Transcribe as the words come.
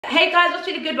Hey guys, what's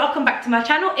really good? Welcome back to my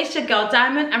channel. It's your girl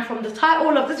Dymund, and from the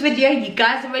title of this video you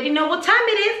guys already know what time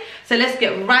it is, so let's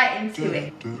get right into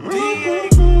it.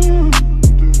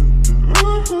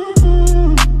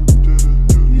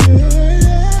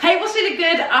 Hey, what's really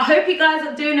good? I hope you guys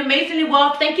are doing amazingly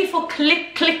well. Thank you for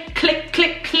clicking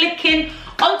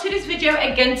onto this video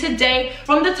again today.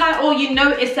 From the title you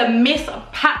know it's a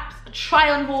MISSPAPS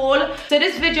try on haul. So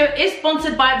this video is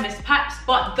sponsored by MISSPAPS,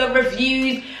 but the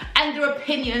reviews and the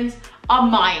opinions are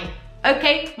mine,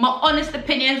 okay? My honest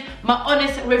opinions, my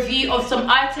honest review of some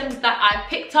items that I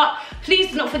picked up.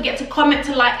 Please do not forget to comment,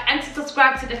 to like, and to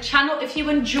subscribe to the channel. If you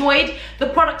enjoyed the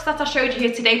products that I showed you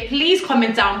here today, please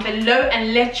comment down below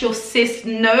and let your sis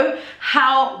know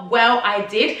how well I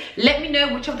did. Let me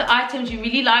know which of the items you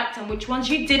really liked and which ones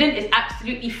you didn't. It's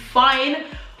absolutely fine.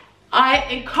 I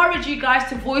encourage you guys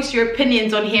to voice your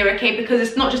opinions on here, okay? Because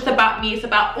it's not just about me, it's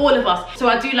about all of us. So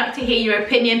I do like to hear your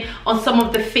opinion on some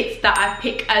of the fits that I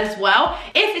pick as well.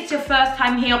 If it's your first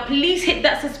time here, please hit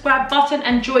that subscribe button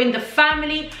and join the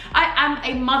family. I am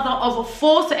a mother of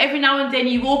 4, so every now and then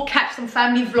you will catch some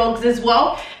family vlogs as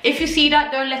well. If you see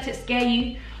that, don't let it scare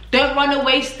you. Don't run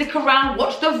away, stick around,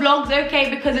 watch the vlogs, okay?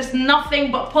 Because it's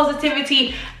nothing but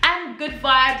positivity and good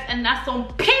vibes, and that's on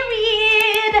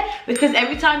period. Because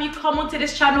every time you come onto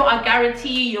this channel, I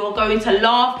guarantee you're going to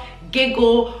laugh,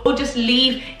 giggle, or just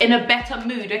leave in a better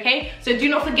mood, okay? So do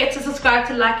not forget to subscribe,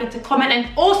 to like, and to comment, and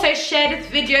also share this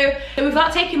video. So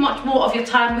without taking much more of your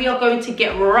time, we are going to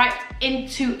get right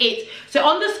into it. So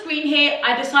on the screen here,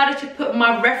 I decided to put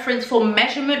my reference for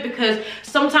measurement because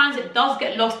sometimes it does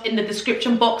get lost in the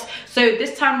description box. So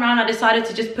this time around, I decided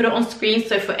to just put it on screen.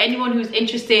 So for anyone who's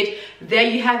interested, there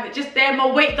you have it, just there. My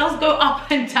weight does go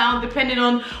up and down depending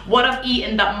on what I've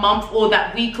eaten that month or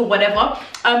that week or whatever.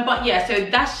 But yeah, so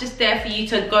that's just there for you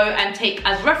to go and take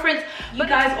as reference. You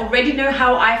guys already know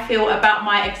how I feel about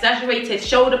my exaggerated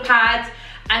shoulder pads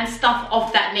and stuff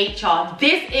of that nature.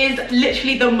 This is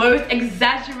literally the most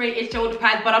exaggerated shoulder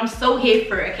pad, but I'm so here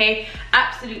for it, okay?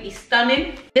 Absolutely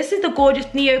stunning. This is the gorgeous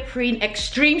Neoprene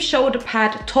Extreme Shoulder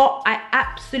Pad top. I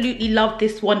absolutely love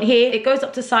this one here. It goes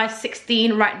up to size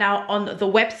 16 right now on the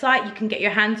website. You can get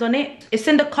your hands on it. It's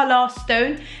in the color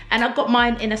stone, and I've got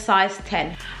mine in a size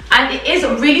 10. And it is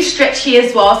really stretchy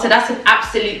as well, so that's an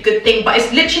absolute good thing. But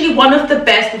it's literally one of the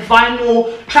best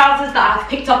vinyl trousers that I've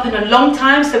picked up in a long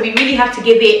time, so we really have to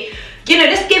give it, you know,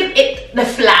 let's give it the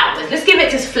flowers. Let's give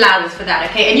it just flowers for that,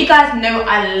 okay? And you guys know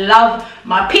I love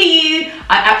my PU.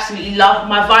 I absolutely love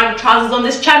my vinyl trousers on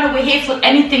this channel. We're here for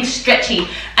anything stretchy.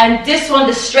 And this one,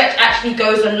 the stretch actually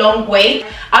goes a long way.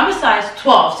 I'm a size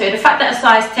 12, so the fact that a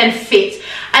size 10 fits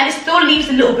and it still leaves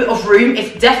a little bit of room,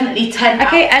 it's definitely 10.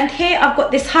 Okay, and here I've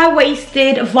got this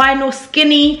high-waisted vinyl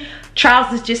skinny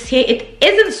trousers just here. It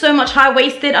isn't so much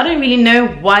high-waisted. I don't really know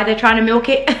why they're trying to milk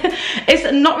it. It's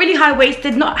not really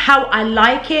high-waisted, not how I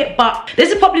like it, but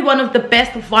this is probably one of the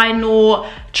best vinyl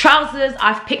trousers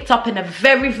I've picked up in a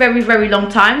very long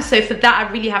time. So for that,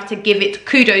 I really have to give it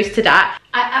kudos to that.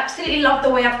 I absolutely love the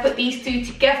way I've put these two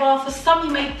together. For some,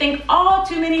 you may think, oh,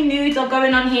 too many nudes are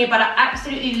going on here, but I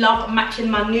absolutely love matching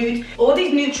my nude. All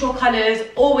these neutral colors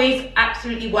always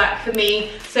absolutely work for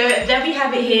me. So there we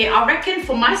have it here. I reckon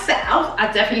for myself,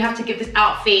 I definitely have to give this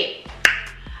outfit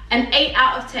an 8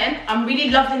 out of 10. I'm really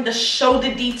loving the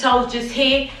shoulder details just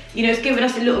here. You know, it's giving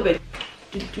us a little bit.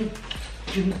 Do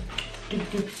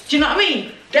you know what I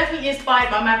mean? Definitely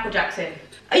inspired by Michael Jackson.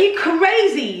 Are you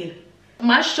crazy?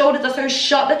 My shoulders are so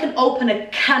sharp they can open a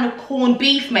can of corned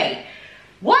beef, mate.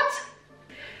 What?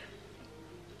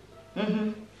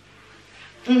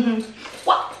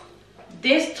 What?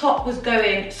 This top was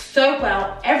going so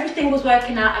well. Everything was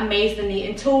working out amazingly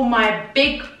until my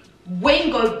big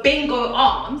bingo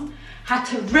arms had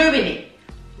to ruin it.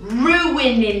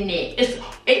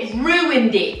 It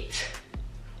ruined it.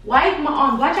 Why my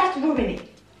arms? Why'd you have to ruin it?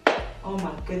 Oh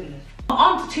my goodness. My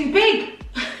arms are too big.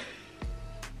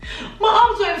 My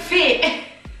arms won't fit.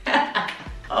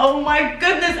 Oh my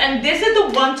goodness. And this is the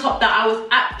one top that I was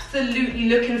absolutely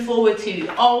looking forward to.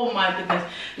 Oh my goodness.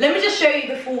 Let me just show you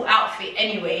the full outfit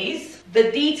anyways.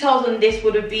 The details on this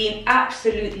would have been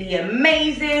absolutely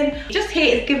amazing. Just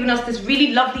here it's given us this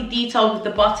really lovely detail with the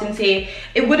buttons here.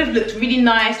 It would have looked really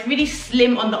nice, really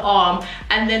slim on the arm,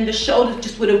 and then the shoulders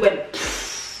just would have went pfft.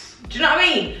 Do you know what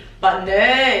I mean? But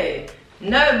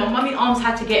no, my mummy arms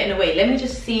had to get in the way. Let me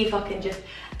just see if I can just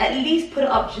at least put it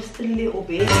up just a little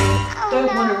bit. Oh,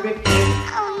 don't want to rip it.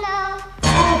 Oh no.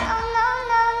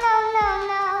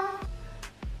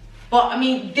 But I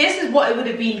mean, this is what it would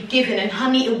have been given, and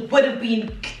honey, it would have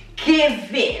been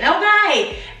given,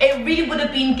 okay? It really would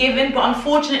have been given, but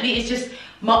unfortunately, it's just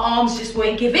my arms just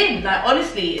won't give in. Like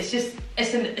honestly, it's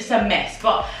it's a mess.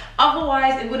 But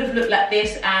otherwise, it would have looked like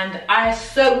this, and I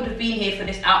so would have been here for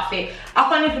this outfit. I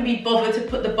can't even be bothered to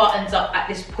put the buttons up at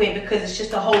this point because it's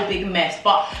just a whole big mess.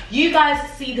 But you guys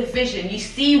see the vision. You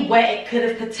see where it could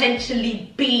have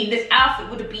potentially been. This outfit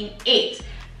would have been it.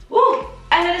 Woo!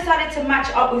 And I decided to match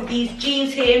up with these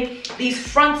jeans here, these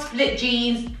front split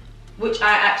jeans, which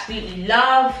I absolutely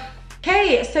love.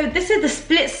 Okay, so this is the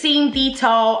split seam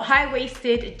detail,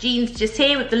 high-waisted jeans just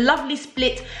here with the lovely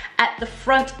split at the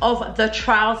front of the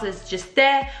trousers just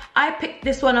there. I picked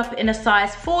this one up in a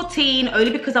size 14 only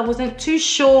because I wasn't too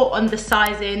sure on the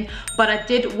sizing, but I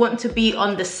did want to be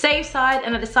on the safe side,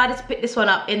 and I decided to pick this one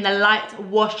up in the light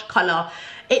wash color.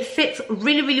 It fits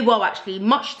really, really well actually,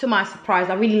 much to my surprise.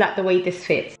 I really like the way this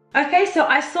fits. Okay, so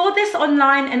I saw this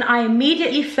online and I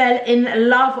immediately fell in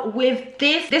love with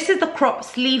this. This is the crop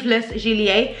sleeveless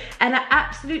gilet, and I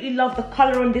absolutely love the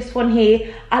color on this one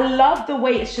here. I love the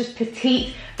way it's just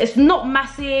petite. It's not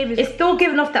massive. It's still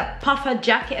giving off that puffer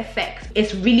jacket effect.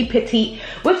 It's really petite,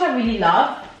 which I really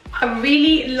love. I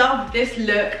really love this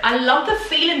look. I love the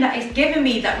feeling that it's giving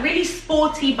me, that really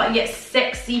sporty but yet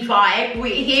sexy vibe.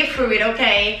 We're here for it,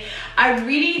 okay? I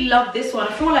really love this one.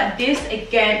 I feel like this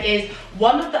again is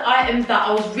one of the items that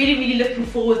I was really, really looking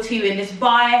forward to in this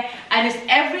buy, and it's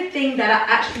everything that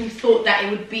I actually thought that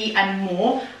it would be and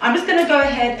more. I'm just gonna go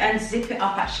ahead and zip it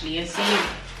up actually and see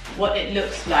what it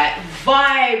looks like.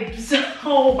 Vibes.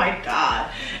 Oh my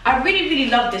god. I really, really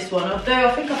love this one, although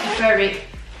I think I prefer it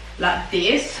like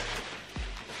this,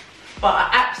 but I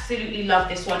absolutely love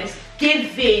this one. It's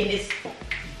giving,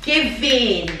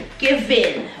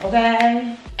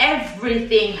 okay?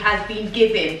 Everything has been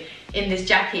given in this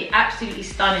jacket. Absolutely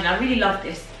stunning. I really love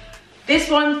this. This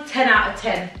one, 10 out of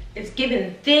 10. It's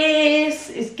giving this,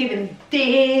 it's giving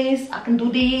this. I can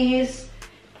do this,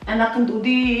 and I can do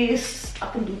this, I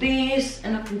can do this,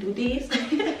 and I can do this.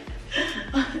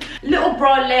 Little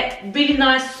bralette, really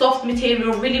nice soft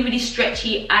material, really, really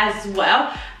stretchy as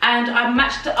well. And I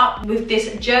matched it up with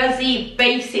this jersey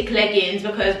basic leggings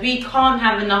because we can't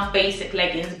have enough basic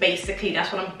leggings. Basically,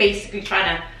 that's what I'm basically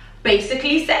trying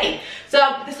to say. So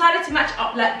I decided to match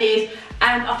up like this,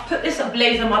 and I've put this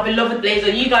blazer, my beloved blazer.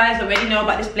 You guys already know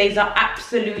about this blazer.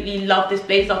 Absolutely love this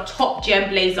blazer. Top gem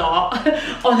blazer.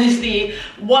 Honestly,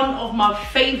 one of my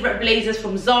favorite blazers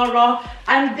from Zara.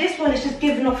 And this one is just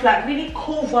giving off like really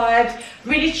cool vibes,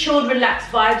 really chilled, relaxed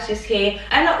vibes just here.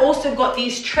 And I also got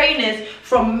these trainers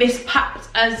from MISSPAPS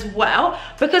as well,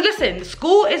 because listen,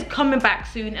 school is coming back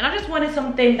soon, and I just wanted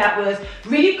something that was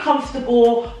really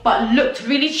comfortable but looked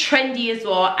really trendy as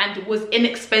well and was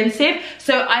inexpensive.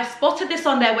 So I spotted this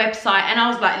on their website and I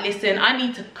was like, listen, I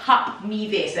need to cut me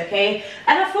this, okay?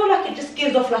 And I feel like it just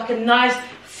gives off like a nice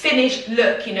finished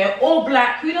look, you know, all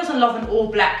black. Who doesn't love an all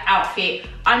black outfit?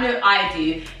 I know I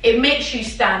do. It makes you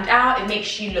stand out, it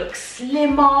makes you look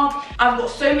slimmer. I've got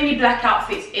so many black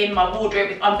outfits in my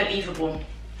wardrobe, it's unbelievable.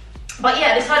 But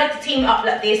yeah, I decided to team up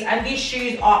like this, and these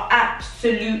shoes are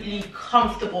absolutely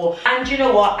comfortable. And you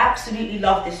know what? Absolutely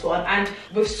love this one. And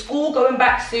with school going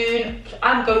back soon,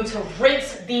 I'm going to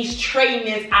rinse these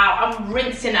trainers out. I'm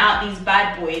rinsing out these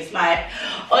bad boys, like,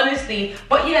 honestly.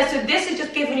 But yeah, so this is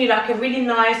just giving you like a really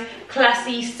nice,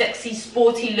 classy, sexy,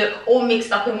 sporty look, all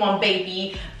mixed up in one,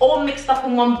 baby. All mixed up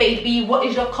in one, baby. What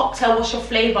is your cocktail? What's your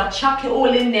flavor? Chuck it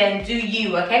all in there and do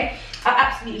you, okay? I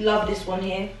absolutely love this one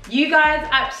here. You guys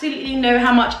absolutely know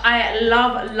how much I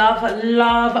love, love,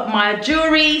 love my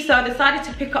jewelry. So I decided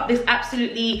to pick up this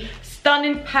absolutely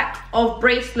stunning pack of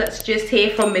bracelets just here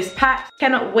from MISSPAPS.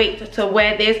 Cannot wait to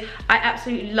wear this. I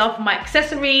absolutely love my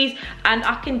accessories, and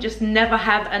I can just never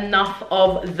have enough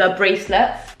of the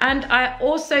bracelets. And I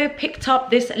also picked up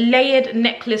this layered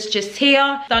necklace just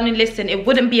here. Stunning. Listen, it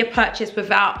wouldn't be a purchase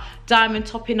without Dymund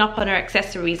topping up on her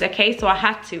accessories, okay? So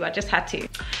I just had to.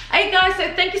 Hey guys,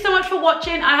 so thank you so much for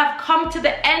watching. I have come to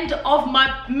the end of my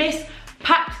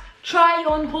MISSPAPS try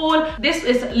on haul. This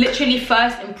is literally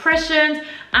first impressions,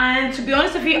 and to be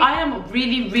honest with you, I am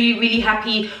really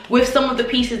happy with some of the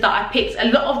pieces that I picked. A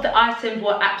lot of the items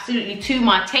were absolutely to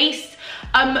my taste.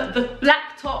 The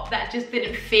black top that just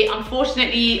didn't fit,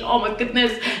 unfortunately. Oh my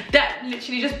goodness, that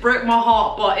literally just broke my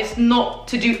heart, but it's not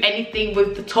to do anything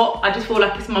with the top. I just feel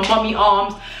like it's my mummy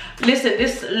arms. Listen,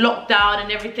 this lockdown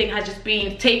and everything has just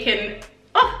been taking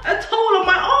a toll on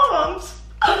my arms.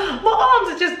 My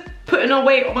arms are just putting on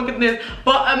weight, oh my goodness.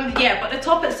 But yeah, but the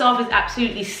top itself is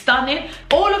absolutely stunning.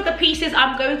 All of the pieces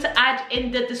I'm going to add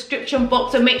in the description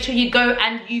box, so make sure you go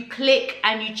and you click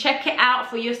and you check it out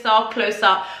for yourself close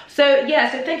up. So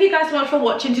yeah, so thank you guys so much for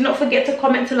watching. Do not forget to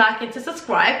comment, to like, and to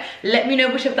subscribe. Let me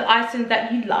know which of the items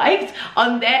that you liked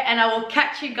on there, and I will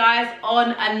catch you guys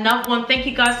on another one. Thank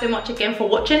you guys so much again for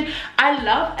watching. I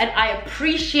love and I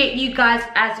appreciate you guys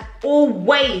as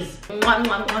always. Mwah,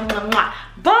 mwah, mwah, mwah, mwah.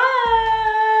 Bye.